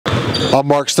I'm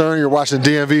Mark Stern. You're watching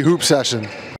DMV Hoop Session.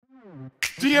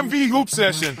 DMV Hoop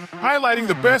Session, highlighting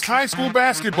the best high school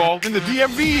basketball in the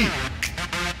DMV.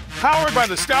 Powered by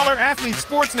the Scholar Athlete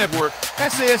Sports Network,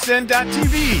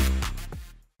 SASN.TV.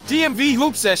 DMV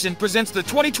Hoop Session presents the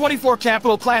 2024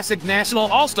 Capital Classic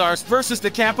National All-Stars versus the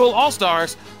Capital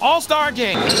All-Stars All-Star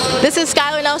Game. This is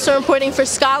Skylar Nelson reporting for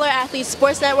Scholar Athlete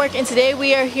Sports Network, and today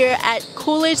we are here at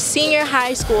Coolidge Senior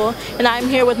High School, and I'm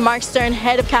here with Mark Stern,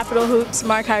 head of Capital Hoops.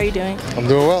 Mark, how are you doing? I'm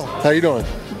doing well. How are you doing?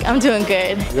 I'm doing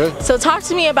good. Good. So talk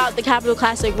to me about the Capital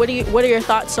Classic. What are your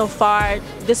thoughts so far?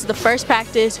 This is the first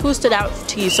practice. Who stood out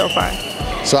to you so far?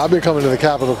 So I've been coming to the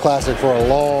Capital Classic for a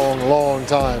long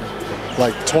time,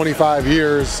 like 25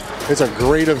 years. It's a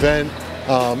great event.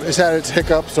 It's had its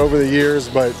hiccups over the years,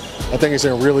 but I think it's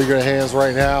in really good hands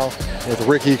right now with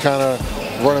Ricky kind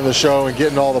of running the show and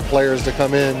getting all the players to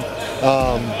come in.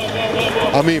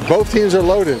 I mean, both teams are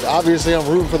loaded. Obviously, I'm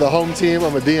rooting for the home team.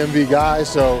 I'm a DMV guy,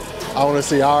 so I want to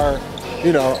see our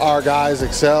guys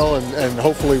excel and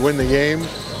hopefully win the game.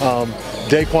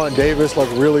 Daquan Davis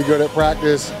looked really good at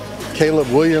practice. Caleb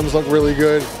Williams looked really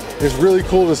good. It's really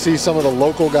cool to see some of the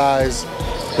local guys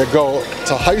that go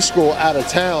to high school out of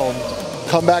town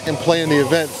come back and play in the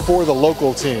event for the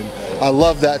local team. I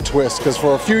love that twist because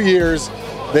for a few years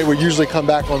they would usually come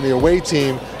back on the away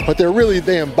team, but they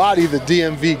embody the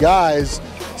DMV guys,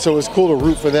 so it's cool to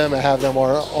root for them and have them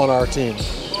on our team.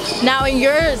 Now, in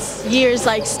your years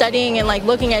like studying and like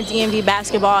looking at DMV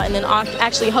basketball and then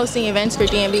actually hosting events for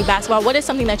DMV basketball, what is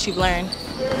something that you've learned?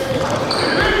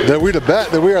 That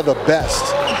we are the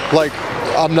best. Like,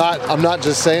 I'm not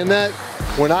just saying that.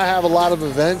 When I have a lot of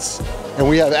events and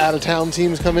we have out-of-town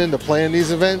teams come in to play in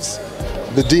these events,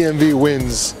 the DMV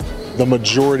wins the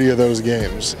majority of those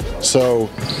games. So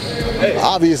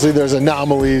obviously there's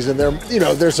anomalies and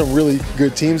there's some really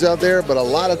good teams out there, but a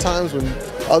lot of times when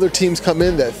other teams come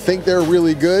in that think they're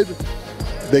really good,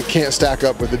 they can't stack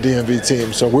up with the DMV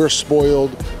team. So we're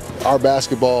spoiled. Our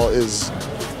basketball is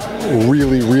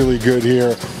really good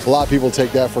here. A lot of people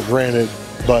take that for granted,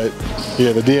 but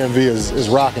yeah, the DMV is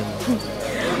rocking.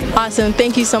 Awesome.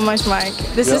 Thank you so much, Mark.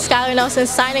 This is Skylar Nelson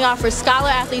signing off for Scholar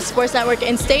Athlete Sports Network,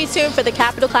 and stay tuned for the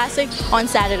Capital Classic on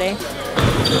Saturday.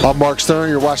 I'm Mark Stern.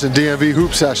 You're watching DMV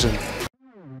Hoop Session.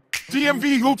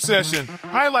 DMV Hoop Session,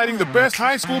 highlighting the best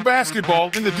high school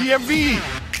basketball in the DMV.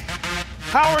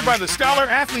 Powered by the Scholar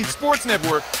Athlete Sports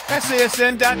Network,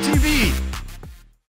 SASN.TV.